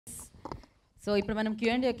So ఇప్పుడు మనం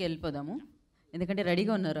Q&Aకి వెళ్ళిపోదాము, ఎందుకంటే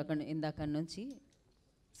రెడీగా ఉన్నారు అక్కడి నుంచి.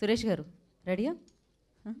 సురేష్ గారు రెడీయా?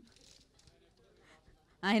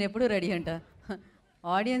 ఆయన ఎప్పుడూ రెడీ అంట.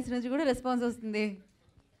 ఆడియన్స్ నుంచి కూడా రెస్పాన్స్ వస్తుంది.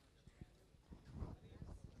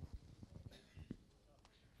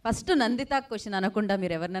 ఫస్ట్ నందిత క్వశ్చన్ అనకుండా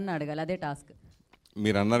మీరు ఎవరినన్నా అడగాలి, అదే టాస్క్.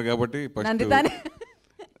 మీరు అన్నారు కాబట్టి నందితానే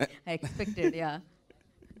expected. Yeah,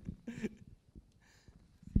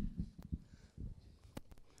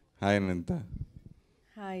 hi Nanditha.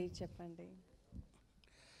 Hi, చెప్పండి.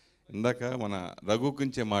 ఇందాక మన రఘు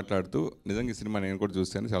గురించే మాట్లాడుతూ, నిజంగా ఈ సినిమా నేను కూడా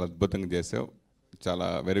చూశాను, చాలా అద్భుతంగా చేసావు, చాలా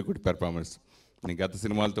వెరీ గుడ్ పెర్ఫార్మెన్స్. నీ గత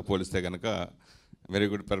సినిమాలతో పోలిస్తే కనుక వెరీ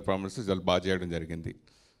గుడ్ పెర్ఫార్మెన్స్, చాలా బాగా చేయడం జరిగింది.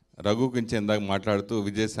 రఘు గురించి ఇందాక మాట్లాడుతూ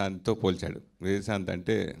విజయశాంతితో పోల్చాడు. విజయశాంతి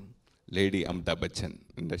అంటే లేడీ అమితాబ్ బచ్చన్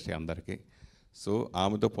ఇండస్ట్రీ అందరికీ. సో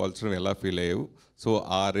ఆమెతో పోల్చడం ఎలా ఫీల్ అయ్యావు? సో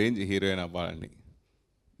ఆ రేంజ్ హీరోయిన్ అవ్వాలని.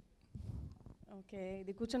 ఓకే,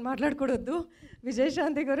 ఇది కూర్చొని మాట్లాడకూడదు.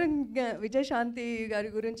 విజయశాంతి గారి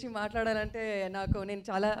గురించి మాట్లాడాలంటే నేను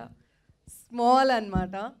చాలా స్మాల్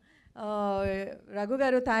అన్నమాట. రఘు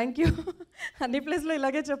గారు థ్యాంక్ యూ. అన్ని ప్లేస్లో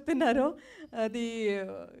ఇలాగే చెప్తున్నారు, అది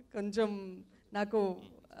కొంచెం నాకు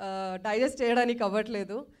డైజెస్ట్ చేయడానికి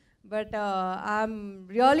అవ్వట్లేదు. But I'm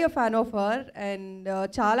really a fan of her. And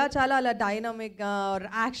చాలా చాలా అలా డైనమిక్గా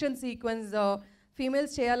యాక్షన్ సీక్వెన్స్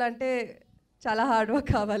ఫీమేల్స్ చేయాలంటే చాలా హార్డ్ వర్క్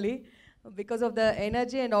కావాలి. Because of the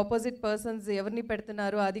energy and opposite persons ఎవరిని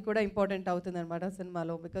పెడుతున్నారు అది కూడా ఇంపార్టెంట్ అవుతుంది అనమాట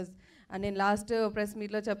సినిమాలో. బికాజ్ నేను లాస్ట్ ప్రెస్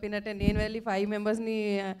మీట్లో చెప్పినట్టే, నేను వెళ్ళి 5 మెంబర్స్ని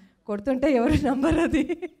కొడుతుంటే ఎవరు నంబర్ అది.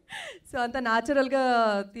 సో అంత న్యాచురల్గా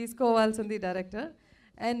తీసుకోవాల్సింది director.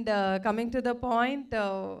 And coming to the point,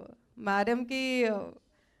 మేడంకి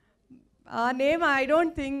ఆ నేమ్ ఐ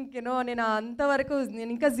డోంట్ థింక్ నేను అంతవరకు,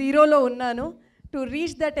 నేను ఇంకా జీరోలో ఉన్నాను. To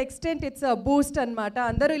reach that extent it's a Boost అనమాట.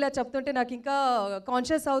 అందరూ ఇలా చెప్తుంటే నాకు ఇంకా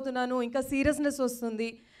కాన్షియస్ అవుతున్నాను, ఇంకా సీరియస్నెస్ వస్తుంది,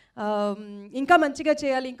 ఇంకా మంచిగా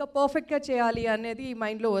చేయాలి, ఇంకా పర్ఫెక్ట్గా చేయాలి అనేది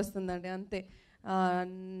మైండ్లో వస్తుందండి, అంతే.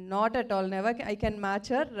 Not at all, never I can match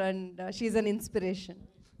her and she an inspiration.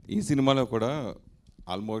 ఈ సినిమాలో కూడా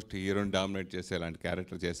ఆల్మోస్ట్ హీరోని డామినేట్ చేసే అలాంటి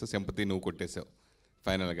క్యారెక్టర్ చేస్తే సింపతి నువ్వు కొట్టేసావు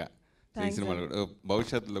ఫైనల్గా. ఈ సినిమాలో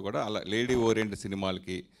భవిష్యత్తులో కూడా అలా లేడీ ఓరియంటెడ్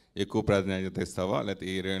సినిమాలకి ఎక్కువ ప్రాధాన్యత ఇస్తావా,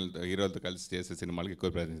 లేకపోతే హీరోలతో కలిసి చేసే సినిమాలకి ఎక్కువ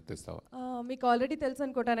ప్రాధాన్యత ఇస్తావా? మీకు ఆల్రెడీ తెలుసు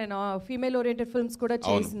అనుకుంటా, నేను ఫీమేల్ ఓరియంటెడ్ ఫిల్మ్స్ కూడా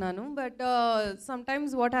చేస్తున్నాను. But some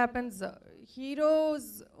times what happens,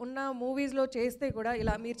 heroes ఉన్న మూవీస్లో చేస్తే కూడా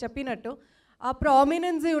ఇలా మీరు చెప్పినట్టు ఆ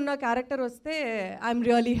ప్రామినెన్సీ ఉన్న క్యారెక్టర్ వస్తే I'm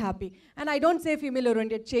really happy. And I don't say female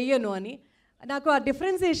oriented చెయ్యను అని, నాకు ఆ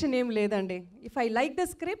డిఫరెన్సియేషన్ ఏం లేదండి. If I like the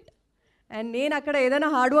script and నేను అక్కడ ఏదైనా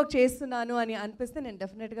హార్డ్ వర్క్ చేస్తున్నాను అని అనిపిస్తే నేను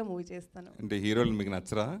డెఫినెట్గా మూవీ చేస్తాను. అంటే హీరోలు మీకు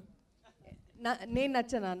నచ్చరా? నేను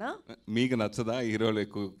నచ్చనా? మీకు నచ్చదా హీరోలు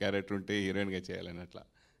ఎక్కువ క్యారెక్టర్ ఉంటే హీరోయిన్గా చేయాలని? అట్లా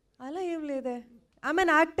అలా ఏం లేదే, ఐఎమ్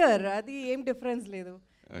అన్ యాక్టర్, అది ఏం డిఫరెన్స్ లేదు.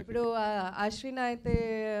 ఇప్పుడు అశ్విన్ అయితే,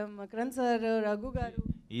 మకరన్ సార్, రఘు గారు.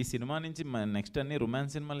 ఈ సినిమా నుంచి నెక్స్ట్ అన్ని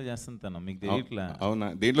రొమాన్స్ సినిమాలు చేస్తుంటాను, మీకు తెలియట్లా? అవునా?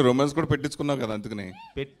 దీంట్లో రొమాన్స్ కూడా పెట్టించుకున్నావు కదా, అందుకనే.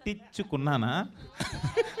 పెట్టించుకున్నానా?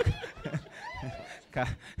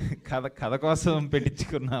 కథ కోసం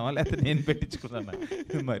పెట్టించుకున్నావా లేకపోతే నేను పెట్టించుకున్నానా?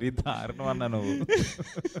 మరీ దారుణం అన్నా నువ్వు.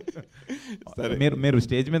 మీరు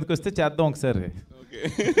స్టేజ్ మీదకి వస్తే చేద్దాం ఒకసారి.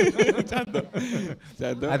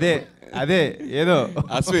 అదే అదే ఏదో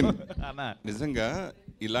అశ్విన్, నిజంగా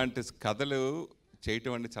ఇలాంటి కథలు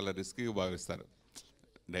చేయటం అంటే చాలా రిస్కీగా భావిస్తారు.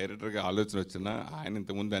 డైరెక్టర్గా ఆలోచన వచ్చినా, ఆయన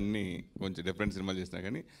ఇంతకుముందు అన్నీ కొంచెం డిఫరెంట్ సినిమాలు చేసినా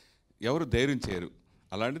కానీ ఎవరు ధైర్యం చేయరు.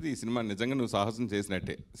 అలాంటిది ఈ సినిమా నిజంగా నువ్వు సాహసం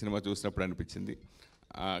చేసినట్టే సినిమా చూసినప్పుడు అనిపించింది.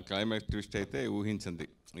 ఆ క్లైమాక్స్ ట్విస్ట్ అయితే ఊహించింది,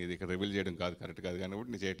 ఇది ఇక్కడ రివీల్ చేయడం కాదు, కరెక్ట్ కాదు కానీ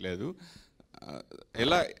నేను చేయట్లేదు.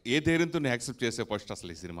 ఎలా, ఏ ధైర్యంతో నేను యాక్సెప్ట్ చేసే ఫస్ట్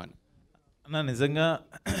అసలు ఈ సినిమాని? నిజంగా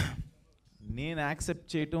నేను యాక్సెప్ట్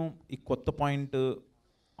చేయటం, ఈ కొత్త పాయింట్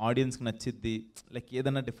ఆడియన్స్కి నచ్చిద్ది, లైక్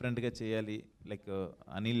ఏదైనా డిఫరెంట్గా చేయాలి, లైక్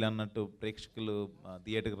అనిల్ అన్నట్టు ప్రేక్షకులు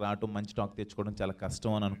థియేటర్కి రావటం, మంచి టాక్ తెచ్చుకోవడం చాలా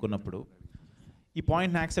కష్టం అని అనుకున్నప్పుడు ఈ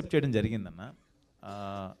పాయింట్ని యాక్సెప్ట్ చేయడం జరిగిందన్న.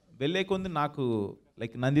 వెళ్ళే కొంది నాకు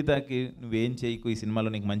లైక్ నందితకి నువ్వేం చేయకు, ఈ సినిమాలో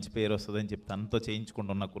నీకు మంచి పేరు వస్తుందని చెప్పి తనతో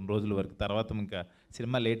చేయించుకుంటున్నా కొన్ని రోజుల వరకు. తర్వాత ఇంకా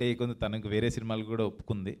సినిమా లేట్ అయ్యకుంది, తనకు వేరే సినిమాలు కూడా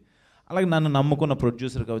ఒప్పుకుంది. అలాగే నన్ను నమ్ముకున్న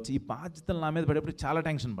ప్రొడ్యూసర్ కావచ్చు, ఈ బాధ్యతలు నా మీద పడేప్పుడు చాలా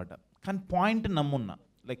టెన్షన్ పడ్డా. కానీ పాయింట్ నమ్మున్నా,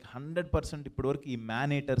 లైక్ 100% ఇప్పటివరకు ఈ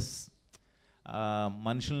మ్యానేటర్స్,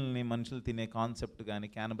 మనుషులు తినే కాన్సెప్ట్ కానీ,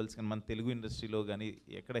 క్యానబల్స్ కానీ మన తెలుగు ఇండస్ట్రీలో కానీ,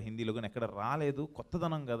 ఎక్కడ హిందీలో కానీ ఎక్కడ రాలేదు.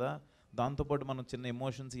 కొత్తదనం కదా, దాంతోపాటు మనం చిన్న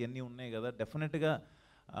ఎమోషన్స్ ఇవన్నీ ఉన్నాయి కదా. డెఫినెట్గా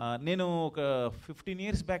నేను ఒక 15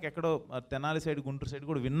 years బ్యాక్ ఎక్కడో తెనాలి సైడ్, గుంటూరు సైడ్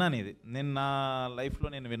కూడా విన్నాను ఇది. నేను నా లైఫ్లో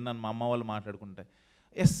నేను విన్నాను, మా అమ్మ వాళ్ళు మాట్లాడుకుంటే.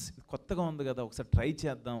 ఎస్, కొత్తగా ఉంది కదా, ఒకసారి ట్రై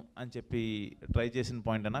చేద్దాం అని చెప్పి ట్రై చేసిన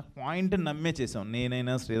పాయింట్ అన్న. పాయింట్ని నమ్మే చేసాం,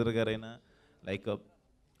 నేనైనా, శ్రీధర్ గారైనా, లైక్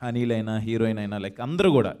అనిల్ అయినా, హీరోయిన్ అయినా, లైక్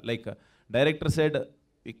అందరూ కూడా. లైక్ డైరెక్టర్ సైడ్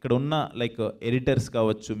ఇక్కడ ఉన్న లైక్ ఎడిటర్స్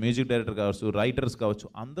కావచ్చు, మ్యూజిక్ డైరెక్టర్ కావచ్చు, రైటర్స్ కావచ్చు,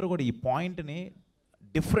 అందరూ కూడా ఈ పాయింట్ని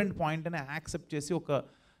డిఫరెంట్ పాయింట్ని యాక్సెప్ట్ చేసి ఒక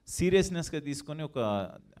సీరియస్నెస్గా తీసుకొని ఒక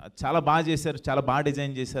చాలా బాగా చేశారు, చాలా బాగా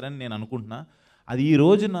డిజైన్ చేశారని నేను అనుకుంటున్నా. అది ఈ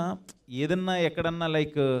రోజున ఏదన్నా ఎక్కడన్నా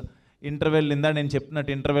లైక్ ఇంటర్వెల్ ఇందా నేను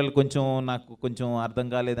చెప్పినట్టు ఇంటర్వెల్ కొంచెం నాకు కొంచెం అర్థం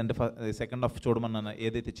కాలేదంటే సెకండ్ హాఫ్ చూడమన్నా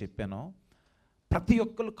ఏదైతే చెప్పానో ప్రతి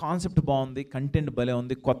ఒక్కరు కాన్సెప్ట్ బాగుంది, కంటెంట్ భలే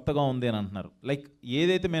ఉంది, కొత్తగా ఉంది అని అంటున్నారు. లైక్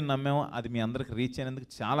ఏదైతే మేము నమ్మామో అది మీ అందరికి రీచ్ అయినందుకు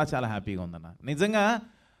చాలా చాలా హ్యాపీగా ఉందన్న. నిజంగా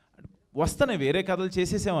వస్తానే వేరే కథలు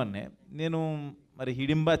చేసేసేవాడిని నేను, మరి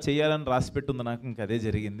హిడింబా చేయాలని రాసి పెట్టుంది నాకు, ఇంకా అదే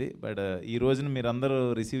జరిగింది. బట్ ఈ రోజున మీరు అందరూ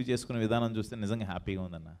రిసీవ్ చేసుకునే విధానం చూస్తే నిజంగా హ్యాపీగా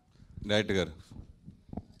ఉందన్న. డైరెక్టర్ గారు,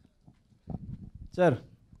 సార్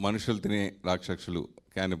మనుషులు తినే రాక్షసులు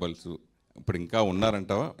క్యానిబల్స్ ఇప్పుడు ఇంకా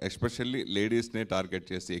ఉన్నారంటావా? ఎస్పెషల్లీ లేడీస్నే టార్గెట్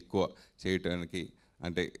చేసి ఎక్కువ చేయటానికి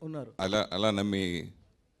అంటే ఉన్నారు, అలా నమ్మి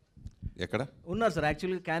ఎక్కడ ఉన్నారు సార్.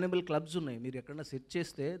 యాక్చువల్గా క్యానిబల్ క్లబ్స్ ఉన్నాయి, మీరు ఎక్కడన్నా సెర్చ్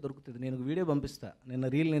చేస్తే దొరుకుతుంది. నేను ఒక వీడియో పంపిస్తా,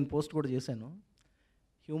 నేను పోస్ట్ కూడా చేశాను.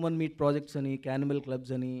 హ్యూమన్ మీట్ ప్రాజెక్ట్స్ అని, క్యానిబల్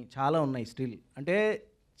క్లబ్స్ అని చాలా ఉన్నాయి స్టిల్. అంటే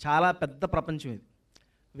చాలా పెద్ద ప్రపంచం ఇది,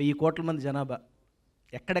 1000 కోట్ల మంది జనాభా,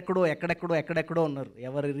 ఎక్కడెక్కడో ఉన్నారు.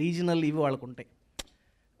 ఎవరి రీజనల్ ఇవి వాళ్ళకు ఉంటాయి,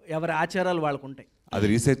 ఎవరి ఆచారాలు వాళ్ళకు ఉంటాయి. అది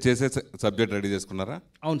రీసెర్చ్ చేసే సబ్జెక్ట్ రెడీ చేసుకున్నారా?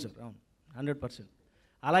 అవును సార్, అవును, 100%.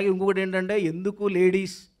 అలాగే ఇంకొకటి ఏంటంటే ఎందుకు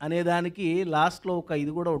లేడీస్ అనేదానికి లాస్ట్లో ఒక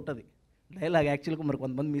ఇది కూడా ఉంటుంది డైలాగ్. యాక్చువల్గా మరి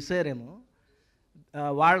కొంతమంది మిస్ అయ్యారేమో.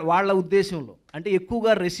 వాళ్ళ ఉద్దేశంలో అంటే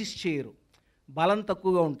ఎక్కువగా రెసిస్ట్ చేయరు, బలం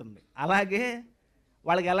తక్కువగా ఉంటుంది. అలాగే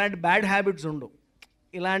వాళ్ళకి ఎలాంటి బ్యాడ్ హ్యాబిట్స్ ఉండవు,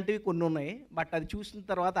 ఇలాంటివి కొన్ని ఉన్నాయి. బట్ అది చూసిన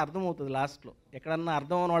తర్వాత అర్థమవుతుంది లాస్ట్లో. ఎక్కడన్నా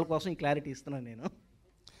అర్థం అవ్వని వాళ్ళ కోసం ఈ క్లారిటీ ఇస్తున్నాను నేను.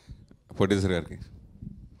 ప్రొడ్యూసర్ గారికి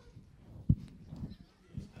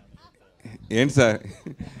ఏంటి సార్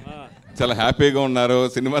చాలా హ్యాపీగా ఉన్నారు,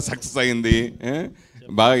 సినిమా సక్సెస్ అయింది,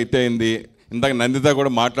 బాగా హిట్ అయింది. ఇందాక నందిత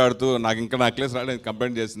కూడా మాట్లాడుతూ నాకు ఇంకా నెక్లెస్ రావడానికి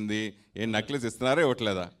కంప్లైంట్ చేసింది. ఏం నెక్లెస్ ఇస్తున్నారా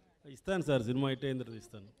ఇవ్వట్లేదా? ఇస్తాను సార్, సినిమా హిట్ అయిన తర్వాత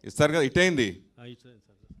ఇస్తాను. ఇస్తారు కదా, హిట్ అయింది,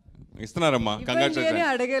 ఇస్తున్నారమ్మా.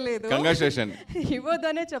 అడగలేదు, కంగ్రాచులేషన్.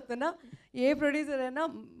 ఇవ్వద్దనే చెప్తున్నా. ఏ ప్రొడ్యూసర్ అయినా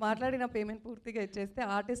మాట్లాడిన పేమెంట్ పూర్తిగా ఇచ్చేస్తే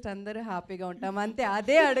ఆర్టిస్ట్ అందరూ హ్యాపీగా ఉంటాం, అంతే.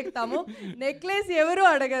 అదే అడుగుతాము. నెక్లెస్ ఎవరు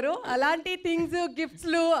అడగరు, అలాంటి థింగ్స్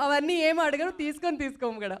గిఫ్ట్స్లు అవన్నీ ఏం అడగరు,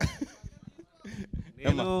 తీసుకోము కూడా.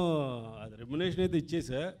 నేను రెమ్యునేషన్ అయితే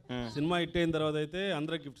ఇచ్చేసా, సినిమా హిట్ అయిన తర్వాత అయితే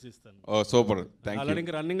అందరికి గిఫ్ట్స్ ఇస్తాను. ఓ సూపర్, ఆల్రెడీ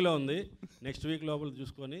ఇంకా రన్నింగ్లో ఉంది, నెక్స్ట్ వీక్ లోపల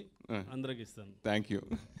చూసుకొని అందరికి ఇస్తాను. Thank you.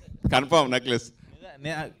 Confirm necklace.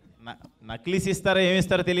 Necklace ఇస్తారో ఏమి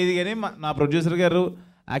ఇస్తారో తెలియదు కానీ నా ప్రొడ్యూసర్ గారు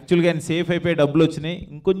యాక్చువల్గా ఆయన సేఫ్ అయిపోయి డబ్బులు వచ్చినాయి,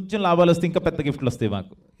 ఇంకొంచెం లాభాలు వస్తే ఇంకా పెద్ద గిఫ్ట్లు వస్తాయి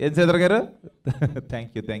మాకు. ఏం సేదర్ గారు?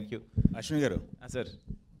 Thank you. అశ్విన్ గారు సార్,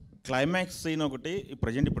 క్లైమాక్స్ సీన్ ఒకటి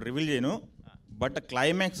ప్రజెంట్ ఇప్పుడు రివీల్ చేయను, బట్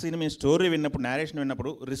క్లైమాక్స్ సీన్ మేము స్టోరీ విన్నప్పుడు, నేరేషన్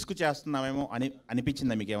విన్నప్పుడు రిస్క్ చేస్తున్నామేమో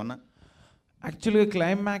అనిపించిందా మీకు ఏమన్నా? యాక్చువల్గా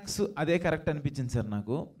క్లైమాక్స్ అదే కరెక్ట్ అనిపించింది సార్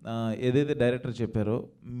నాకు. ఏదైతే డైరెక్టర్ చెప్పారో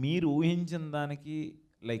మీరు ఊహించిన దానికి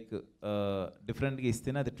లైక్ డిఫరెంట్గా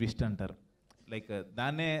ఇస్తేనే అది ట్విస్ట్ అంటారు. లైక్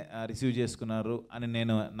దాన్నే రిసీవ్ చేసుకున్నారు అని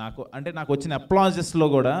నాకు వచ్చిన అప్లాజెస్లో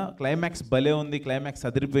కూడా క్లైమాక్స్ భలే ఉంది, క్లైమాక్స్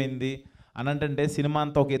అదిరిపోయింది అని అంటే సినిమా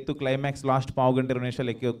అంతా ఒక ఎత్తు, క్లైమాక్స్ లాస్ట్ 15 గంట 20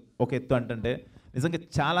 నిమిషాలు ఒక ఎత్తు అంటే నిజంగా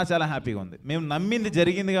చాలా చాలా హ్యాపీగా ఉంది. మేము నమ్మింది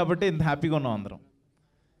జరిగింది కాబట్టి ఇంత హ్యాపీగా ఉన్నాం అందరం.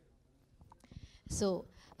 So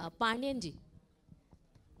Pandian G,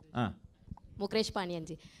 Mukesh Pandian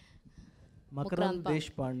G, Makarand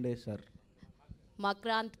Desh Pandey sir.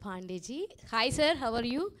 Makrant Pandey ji. Hi sir, how are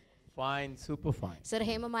you? Fine, super fine. Sir,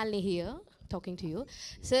 Hema Malini here, talking to you.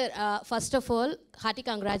 Sir, first of all, hearty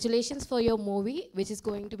congratulations for your movie, which is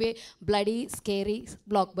going to be bloody, scary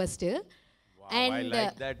blockbuster. Wow, and I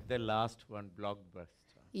like that, the last one, blockbuster.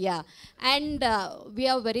 Yeah, and we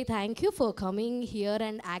are very thank you for coming here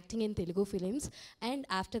and acting in Telugu films. And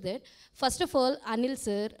after that, first of all, Anil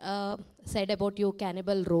sir said about your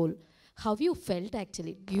cannibal role. How you felt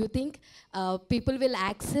actually? Do you think people will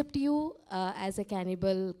accept you as a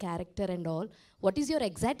cannibal character and all? What is your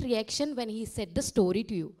exact reaction when he said the story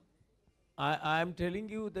to you? I'm telling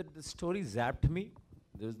you that the story zapped me.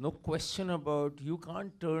 There's no question about, you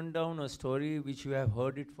can't turn down a story which you have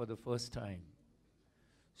heard it for the first time.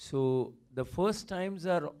 So the first times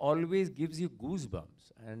are always gives you goosebumps,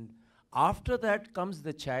 and after that comes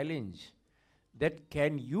the challenge that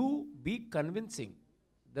can you be convincing?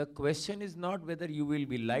 The question is not whether you will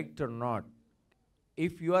be liked or not.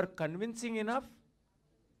 If you are convincing enough,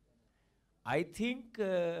 I think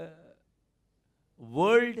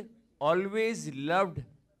world always loved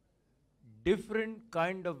different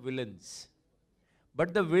kind of villains.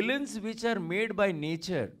 But the villains which are made by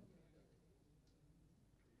nature,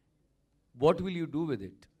 what will you do with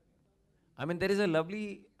it? I mean, there is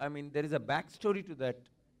there is a backstory to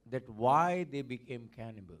that why they became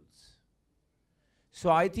cannibals. So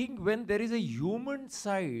I think when there is a human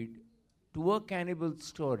side to a cannibal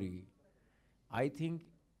story, I think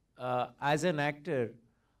as an actor,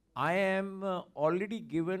 I am already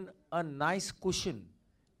given a nice cushion,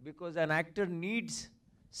 because an actor needs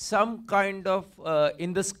some kind of,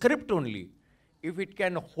 in the script only, if it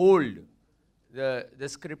can hold, the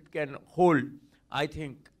script can hold, I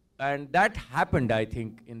think, and that happened, I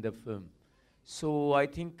think, in the film. So I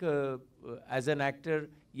think as an actor,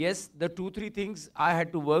 yes, the 2-3 things I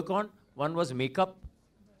had to work on. One was makeup,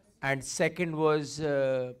 and second was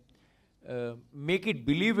make it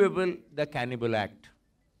believable, the cannibal act.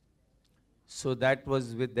 So that was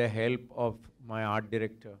with the help of my art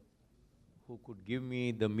director, who could give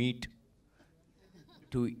me the meat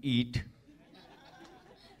to eat.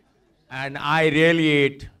 And I really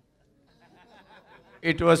ate.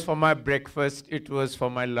 It was for my breakfast, it was for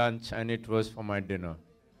my lunch, and it was for my dinner.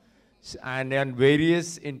 And on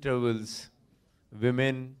various intervals,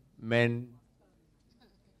 women, men,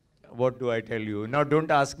 what do I tell you? Now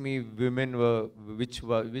don't ask me women were,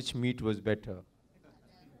 which meat was better.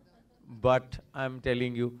 But I'm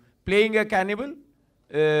telling you, playing a cannibal,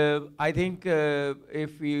 I think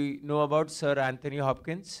if we know about Sir Anthony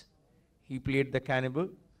Hopkins, he played the cannibal.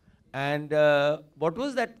 And what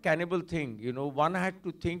was that cannibal thing? You know, one had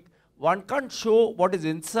to think, one can't show what is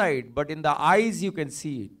inside, but in the eyes you can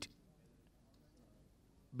see it.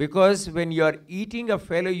 Because when you are eating a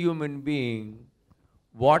fellow human being,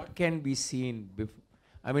 what can be seen?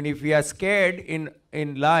 I mean, if we are scared in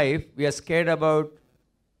life, we are scared about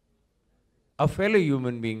a fellow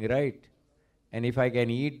human being, right? And if I can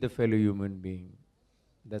eat the fellow human being,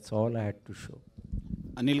 that's all I had to show.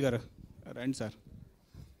 Anil garu, రండి sir.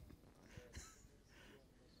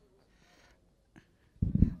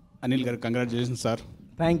 Anil గారు, congratulations sir.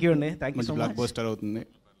 Thank you అండి, thank you so much. Black poster అవుతుంది.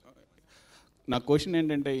 నా question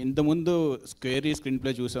ఏంటంటే, ఇంతకుముందు స్క్వేరీ screen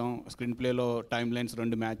play చూసాం, screen ప్లేలో time lines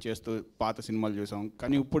 2 match చేస్తూ పాత సినిమాలు చూసాం.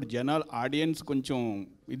 కానీ ఇప్పుడు జనాలు, ఆడియన్స్ కొంచెం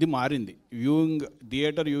ఇది మారింది, వ్యూయింగ్,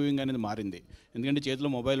 థియేటర్ వ్యూయింగ్ అనేది మారింది. ఎందుకంటే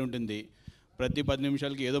చేతిలో మొబైల్ ఉంటుంది, ప్రతి 10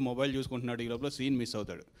 నిమిషాలకి ఏదో మొబైల్ చూసుకుంటున్నాడు, ఈ లోపల సీన్ మిస్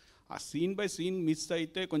అవుతాడు. ఆ సీన్ బై సీన్ మిస్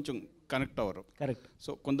అయితే కొంచెం కనెక్ట్ అవ్వరు. కరెక్ట్.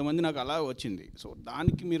 సో కొంతమంది నాకు అలా వచ్చింది. సో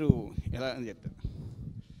దానికి మీరు ఎలా అని చెప్తారు?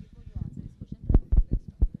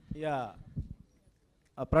 యా,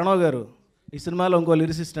 ప్రణవ్ గారు, ఈ సినిమాలో ఇంకో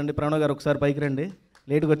లిరిసిస్ట్ అండి ప్రణవ్ గారు. ఒకసారి పైకి రండి,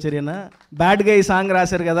 లేట్గా వచ్చారు. ఈయన బ్యాడ్ గా ఈ సాంగ్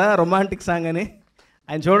రాశారు కదా, రొమాంటిక్ సాంగ్ అని.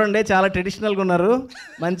 ఆయన చూడండి, చాలా ట్రెడిషనల్గా ఉన్నారు,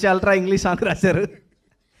 మంచి అల్ట్రా ఇంగ్లీష్ సాంగ్ రాశారు.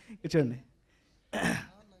 చూడండి.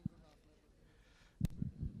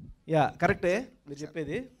 యా, కరెక్టే మీరు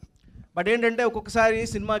చెప్పేది. బట్ ఏంటంటే ఒక్కొక్కసారి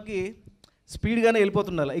సినిమాకి స్పీడ్గానే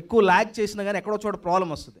వెళ్ళిపోతుండాలి, ఎక్కువ ల్యాగ్ చేసినా కానీ ఎక్కడో చోట ప్రాబ్లం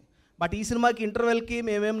వస్తుంది. బట్ ఈ సినిమాకి ఇంటర్వెల్కి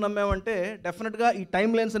మేమేం నమ్మామంటే, డెఫినెట్గా ఈ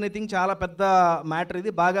టైమ్ లైన్స్ అనే థింగ్ చాలా పెద్ద మ్యాటర్,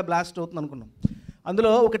 ఇది బాగా బ్లాస్ట్ అవుతుంది అనుకున్నాం.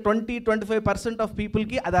 అందులో ఒక 20-25% ఆఫ్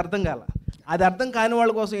పీపుల్కి అది అర్థం కాల. అది అర్థం కాని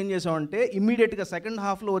వాళ్ళ కోసం ఏం చేసామంటే, ఇమ్మీడియట్గా సెకండ్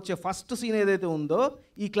హాఫ్లో వచ్చే ఫస్ట్ సీన్ ఏదైతే ఉందో,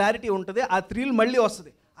 ఈ క్లారిటీ ఉంటుంది, ఆ థ్రిల్ మళ్ళీ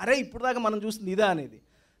వస్తుంది. అరే ఇప్పుడు దాకా మనం చూస్తుంది ఇదా అనేది.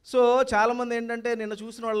 సో చాలామంది ఏంటంటే, నిన్న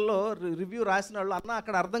చూసిన వాళ్ళలో రివ్యూ రాసిన వాళ్ళు, అన్న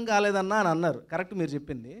అక్కడ అర్థం కాలేదన్నా అని అన్నారు. కరెక్ట్ మీరు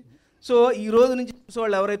చెప్పింది. సో ఈ రోజు నుంచి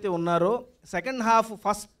చూసేవాళ్ళు ఎవరైతే ఉన్నారో, సెకండ్ హాఫ్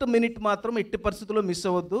ఫస్ట్ మినిట్ మాత్రం ఎట్టి పరిస్థితుల్లో మిస్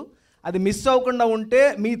అవ్వద్దు. అది మిస్ అవ్వకుండా ఉంటే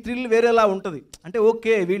మీ థ్రిల్ వేరేలా ఉంటుంది. అంటే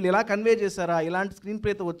ఓకే, వీళ్ళు ఇలా కన్వే చేశారా, ఇలాంటి స్క్రీన్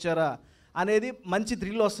ప్లేతో వచ్చారా అనేది మంచి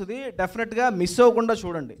థ్రిల్ వస్తుంది. డెఫినెట్గా మిస్ అవ్వకుండా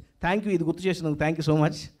చూడండి. థ్యాంక్ యూ, ఇది గుర్తు చేసినందుకు thank you so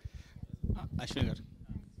much. Ashwin గారు.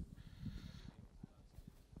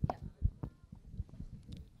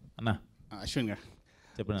 అన్నా అశ్విన్ గారు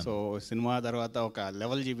చెప్పండి. సో సినిమా తర్వాత ఒక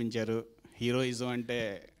లెవెల్ చూపించారు, హీరోయిజం అంటే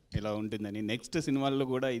ఇలా ఉంటుందని. నెక్స్ట్ సినిమాల్లో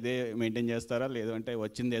కూడా ఇదే మెయింటైన్ చేస్తారా, లేదు అంటే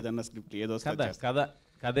వచ్చింది ఏదన్నా స్క్రిప్ట్ ఏదో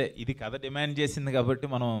కథే ఇది, కథ డిమాండ్ చేసింది కాబట్టి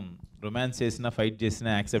మనం రొమాన్స్ చేసినా ఫైట్ చేసినా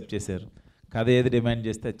యాక్సెప్ట్ చేశారు. కథ ఏది డిమాండ్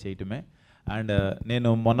చేస్తే అది చేయటమే. అండ్ నేను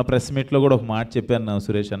మొన్న ప్రెస్ మీట్లో కూడా ఒక మాట చెప్పాను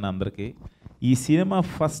సురేష్ అన్న అందరికీ, ఈ సినిమా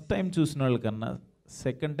ఫస్ట్ టైం చూసిన వాళ్ళకన్నా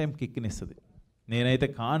సెకండ్ టైం కిక్నిస్తుంది. నేనైతే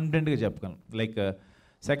కాన్ఫిడెంట్గా చెప్పగలను. లైక్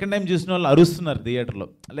సెకండ్ టైం చూసిన వాళ్ళు అరుస్తున్నారు థియేటర్లో.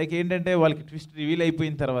 లైక్ ఏంటంటే వాళ్ళకి ట్విస్ట్ రివీల్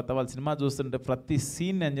అయిపోయిన తర్వాత వాళ్ళ సినిమా చూస్తుంటే ప్రతి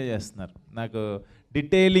సీన్ ఎంజాయ్ చేస్తున్నారు. నాకు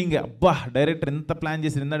డీటెయిలింగ్, అబ్బా డైరెక్టర్ ఎంత ప్లాన్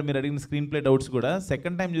చేసి, ఇందాక మీరు అడిగిన స్క్రీన్ ప్లే డౌట్స్ కూడా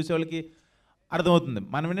సెకండ్ టైం చూసే వాళ్ళకి అర్థమవుతుంది.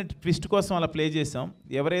 మనం ఏంటంటే ట్విస్ట్ కోసం అలా ప్లే చేసాం.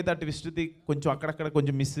 ఎవరైతే ఆ ట్విస్ట్ది కొంచెం అక్కడక్కడ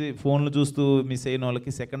కొంచెం ఫోన్లు చూస్తూ మిస్ అయిన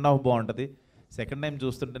వాళ్ళకి సెకండ్ హాఫ్ బాగుంటుంది. సెకండ్ టైం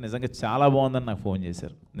చూస్తుంటే నిజంగా చాలా బాగుందని నాకు ఫోన్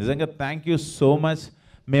చేశారు. నిజంగా థ్యాంక్ యూ సో మచ్.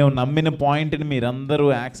 మేము నమ్మిన పాయింట్ని మీరందరూ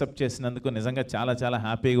యాక్సెప్ట్ చేసినందుకు నిజంగా చాలా చాలా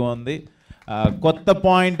హ్యాపీగా ఉంది. కొత్త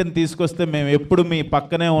పాయింట్ని తీసుకొస్తే మేము ఎప్పుడు మీ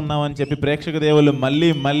పక్కనే ఉన్నామని చెప్పి ప్రేక్షక దేవుళ్ళు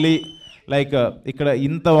మళ్ళీ లైక్ ఇక్కడ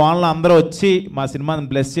ఇంత వాళ్ళ అందరూ వచ్చి మా సినిమాని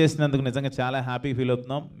బ్లెస్ చేసినందుకు నిజంగా చాలా హ్యాపీ ఫీల్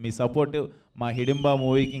అవుతున్నాం. మీ సపోర్ట్ మా హిడింబా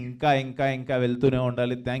మూవీకి ఇంకా ఇంకా ఇంకా వెళ్తూనే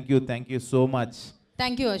ఉండాలి. Thank you so much.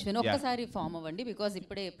 Thank you Ashwin. ఒక్కసారి ఫామ్ అవ్వండి బికాజ్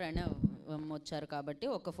ఇప్పుడే ప్రణవ్ వచ్చారు కాబట్టి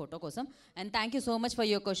ఒక ఫోటో కోసం. And thank you so much for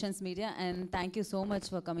your questions media and thank you so much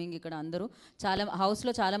for coming. ఇక్కడ అందరూ చాలా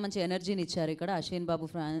హౌస్లో చాలా మంచి ఎనర్జీని ఇచ్చారు ఇక్కడ అశ్విన్ బాబు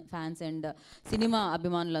ఫ్యాన్స్ అండ్ సినిమా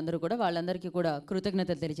అభిమానులందరూ కూడా. వాళ్ళందరికీ కూడా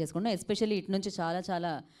కృతజ్ఞతలు తెలియజేసుకుంటున్నాం. ఎస్పెషల్లీ ఇటు నుంచి చాలా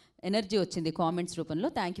చాలా ఎనర్జీ వచ్చింది కామెంట్స్ రూపంలో.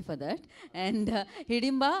 Thank you for that. And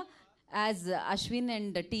Hidimba as Ashwin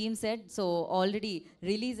and team set so already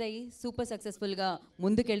release అయ్యి సూపర్ సక్సెస్ఫుల్గా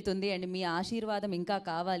ముందుకెళ్తుంది. అండ్ మీ ఆశీర్వాదం ఇంకా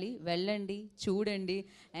కావాలి. వెళ్ళండి, చూడండి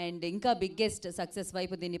అండ్ ఇంకా బిగ్గెస్ట్ సక్సెస్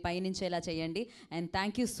వైపు దీన్ని పయనించేలా చేయండి. And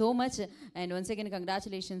thank you so much and once again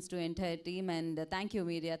congratulations to entire team and thank you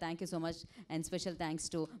media. Thank you so much and special thanks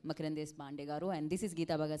to మకరందేశ్ Pandey గారు. And this is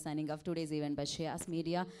Gita Bhagat signing off today's event by Shreyas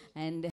media. And